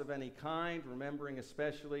loss of any kind, remembering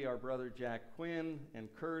especially our brother Jack Quinn and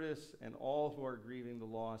Curtis and all who are grieving the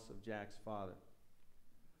loss of Jack's father.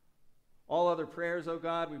 All other prayers, O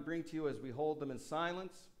God, we bring to you as we hold them in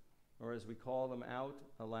silence or as we call them out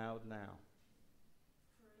aloud now.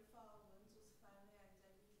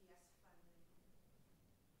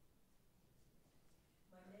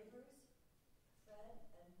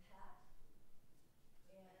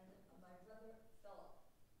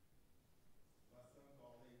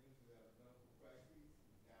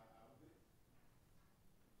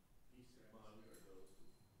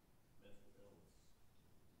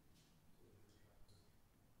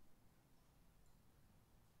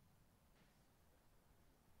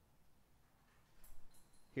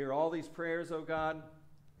 Hear all these prayers, O God,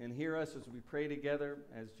 and hear us as we pray together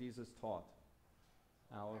as Jesus taught.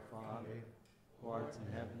 Our Father, who art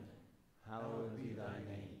in heaven, hallowed be thy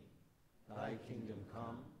name. Thy kingdom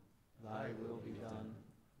come, thy will be done,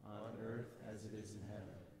 on earth as it is in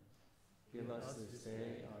heaven. Give us this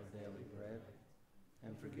day our daily bread,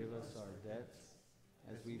 and forgive us our debts,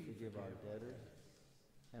 as we forgive our debtors.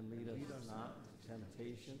 And lead us not into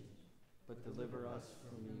temptation, but deliver us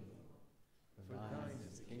from evil. For thine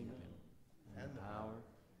is the kingdom, and the power,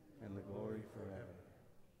 and the glory forever.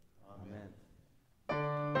 Amen.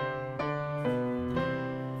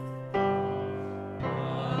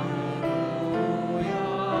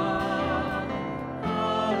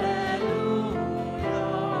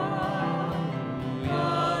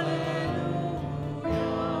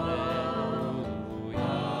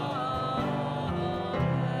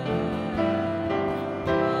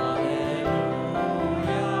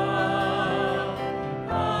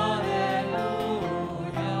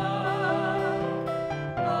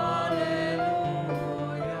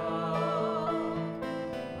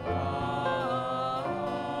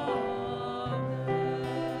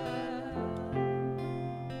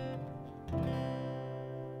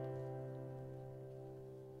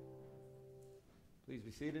 Please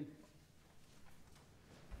be seated.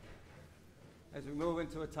 As we move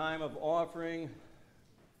into a time of offering,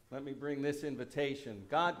 let me bring this invitation.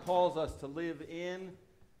 God calls us to live in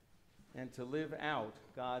and to live out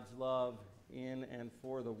God's love in and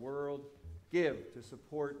for the world. Give to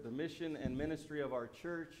support the mission and ministry of our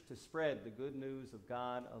church to spread the good news of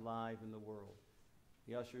God alive in the world.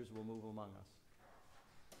 The ushers will move among us.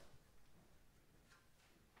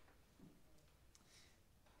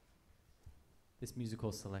 This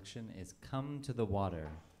musical selection is Come to the Water,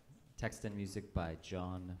 text and music by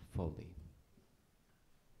John Foley.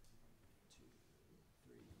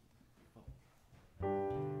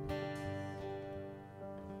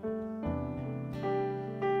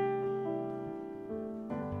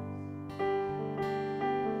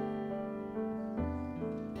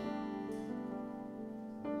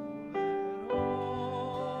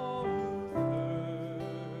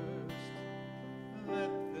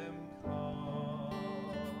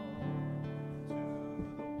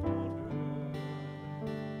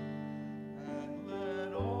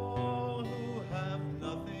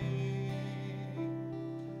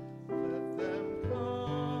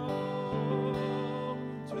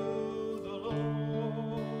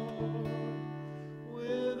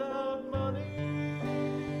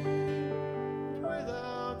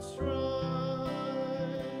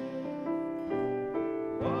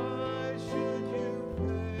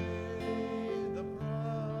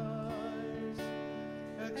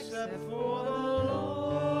 except for the Lord.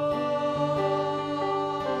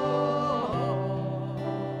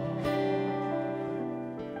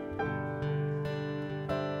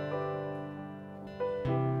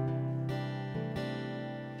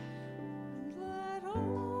 Let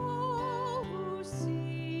all who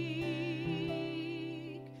seek,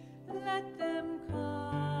 let them come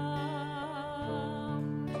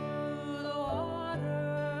to the water,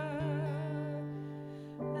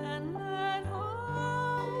 and let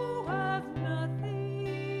all who have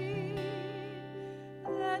nothing,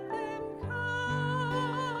 let them come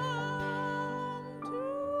to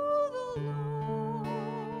the Lord.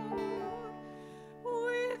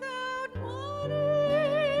 Without money,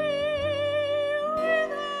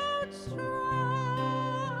 without strife,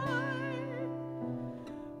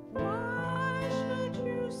 why should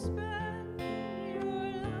you spend your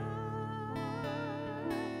life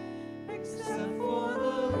except for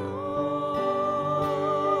the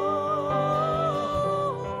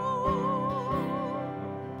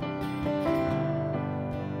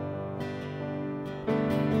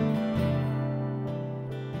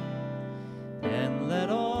And let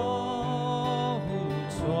all who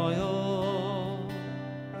toil,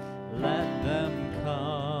 let them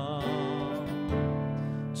come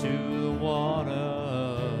to the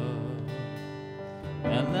water.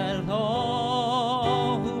 And let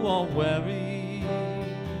all who are weary,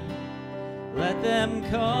 let them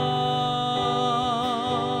come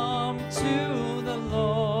to the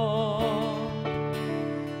Lord.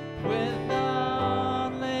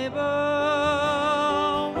 Without labor,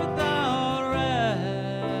 without rest,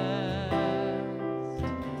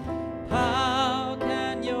 how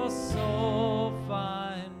can your soul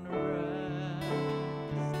find rest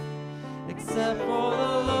except for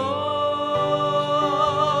the Lord?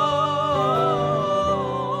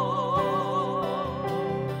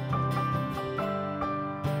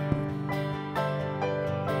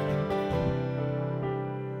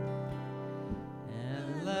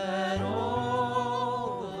 And let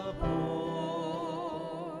all the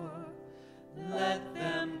poor, let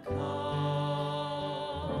them come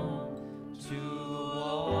to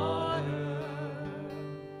the water.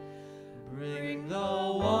 Bring the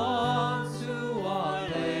ones who are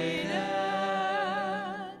laden,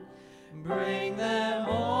 bring them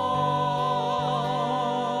all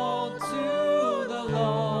to the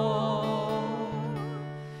Lord.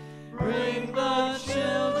 Bring the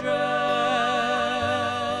children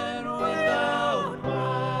without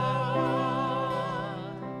want.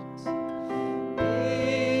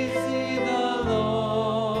 Easy the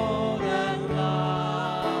load and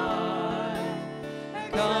light.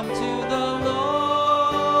 Come to the Lord.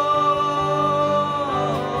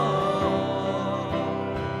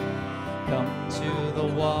 Come to the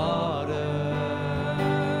water.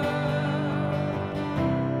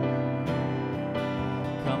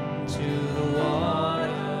 Come to the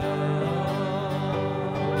water.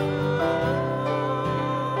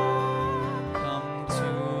 Come to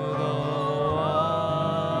the water.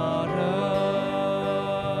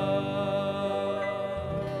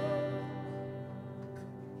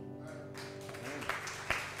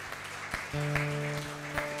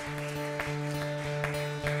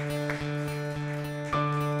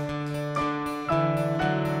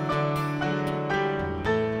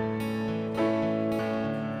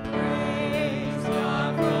 Praise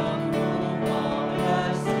God from whom all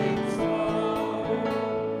blessings flow.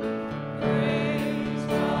 Praise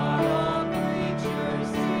God, all creatures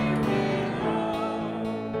here below.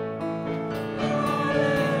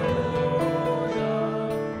 Hallelujah,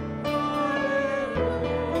 hallelujah.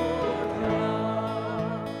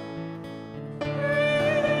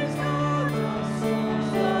 Praise God, the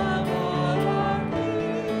souls of all our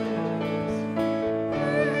kings.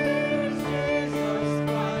 Praise Jesus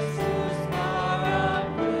Christ, whose power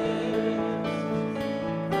praise.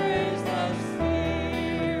 Praise the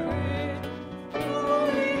Spirit,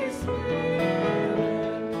 Holy Spirit.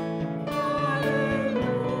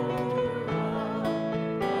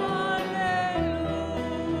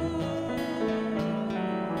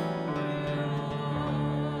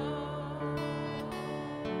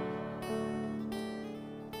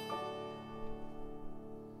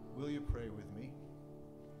 Will you pray with me?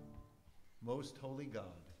 Most holy God,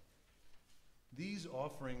 these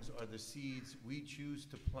offerings are the seeds we choose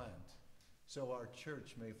to plant so our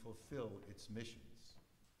church may fulfill its missions.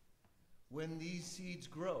 When these seeds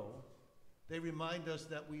grow, they remind us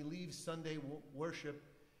that we leave Sunday worship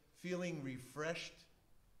feeling refreshed,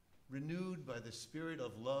 renewed by the spirit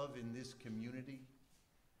of love in this community,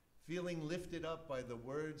 feeling lifted up by the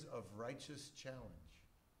words of righteous challenge.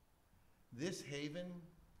 This haven,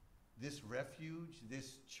 this refuge,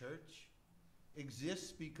 this church,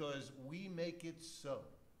 exists because we make it so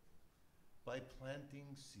by planting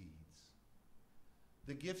seeds.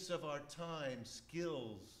 The gifts of our time,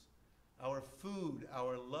 skills, our food,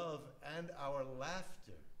 our love, and our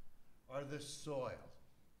laughter are the soil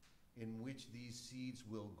in which these seeds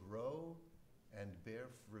will grow and bear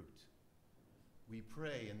fruit. We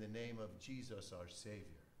pray in the name of Jesus, our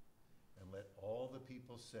Savior, and let all the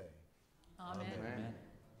people say, Amen. Amen.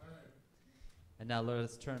 And now let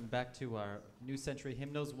us turn back to our New Century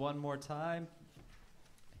hymnals one more time.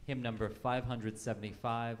 Hymn number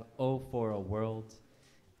 575, "Oh for a World."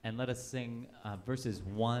 And let us sing verses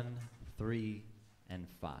 1, 3, and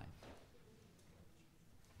 5.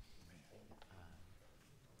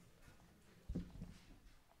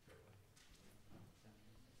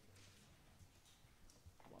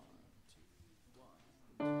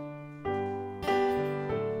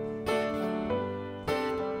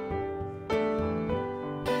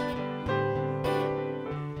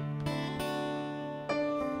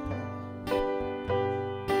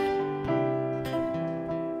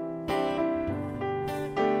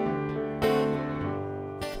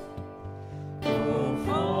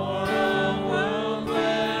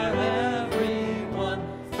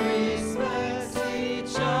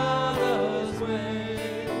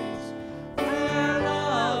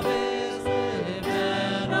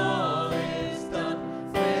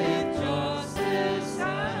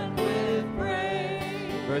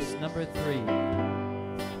 Verse number 3.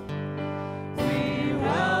 We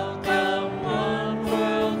welcome one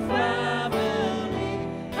world family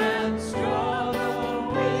and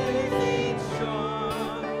struggle with each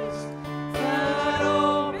choice that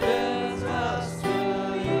opens us to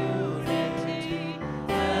unity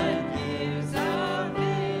and gives our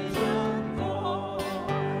vision voice.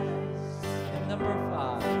 And number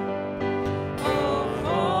 5. Oh,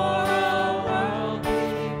 for a world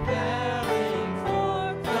preparing for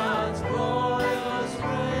God's glorious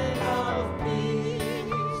reign of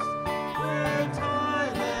peace, where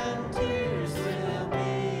time and tears will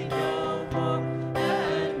be no more,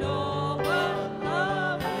 and all but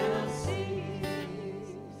love will cease,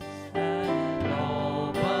 and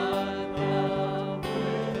all but love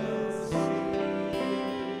will cease.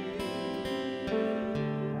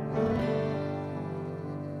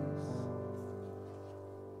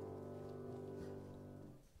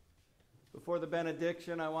 Before the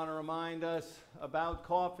benediction, I want to remind us about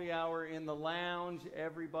coffee hour in the lounge.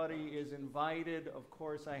 Everybody is invited. Of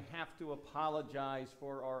course, I have to apologize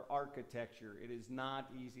for our architecture. It is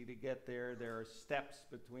not easy to get there. There are steps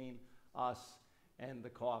between us and the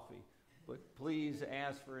coffee. But please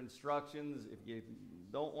ask for instructions. If you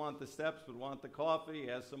don't want the steps but want the coffee,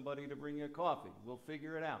 ask somebody to bring you coffee. We'll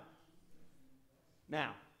figure it out.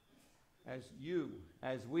 Now, as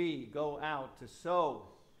we go out to sow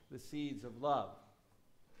the seeds of love,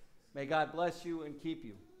 may God bless you and keep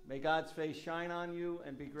you. May God's face shine on you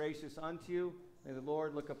and be gracious unto you. May the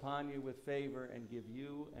Lord look upon you with favor and give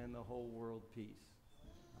you and the whole world peace.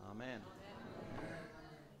 Amen.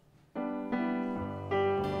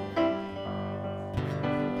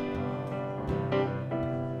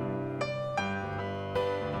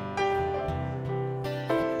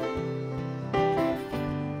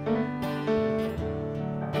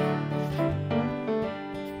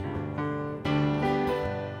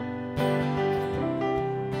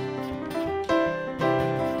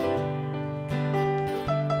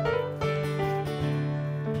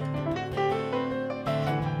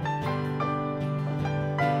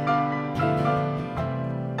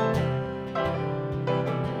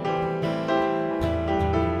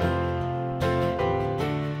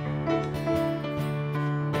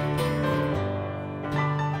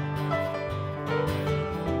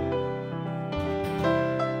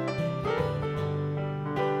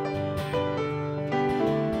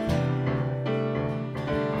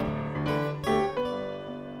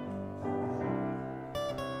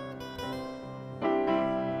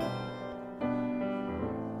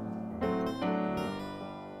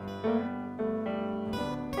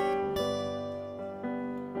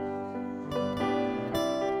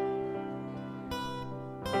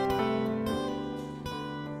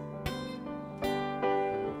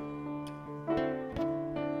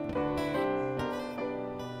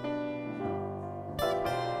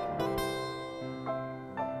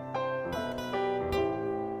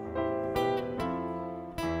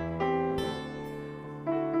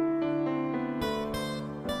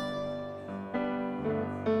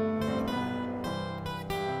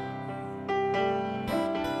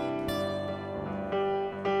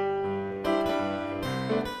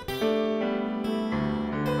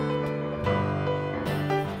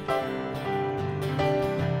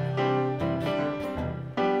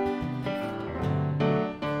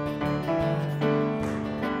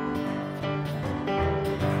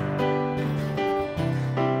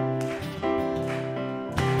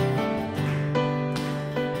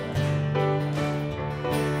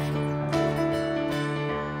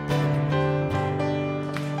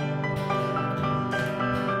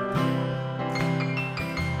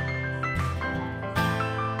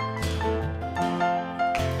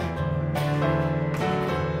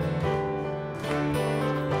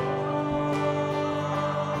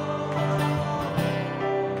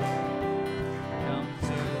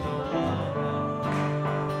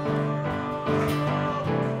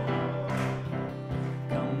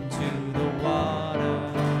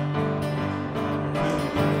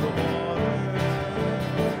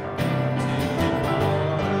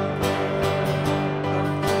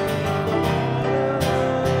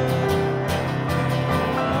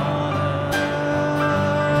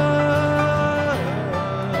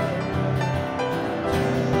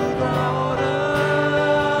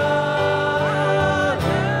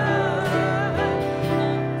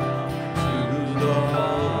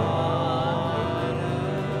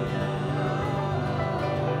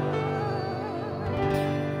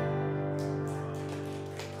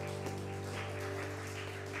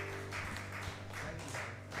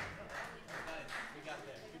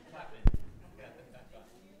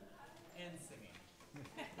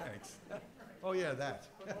 Oh, yeah, that.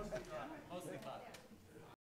 Mostly God.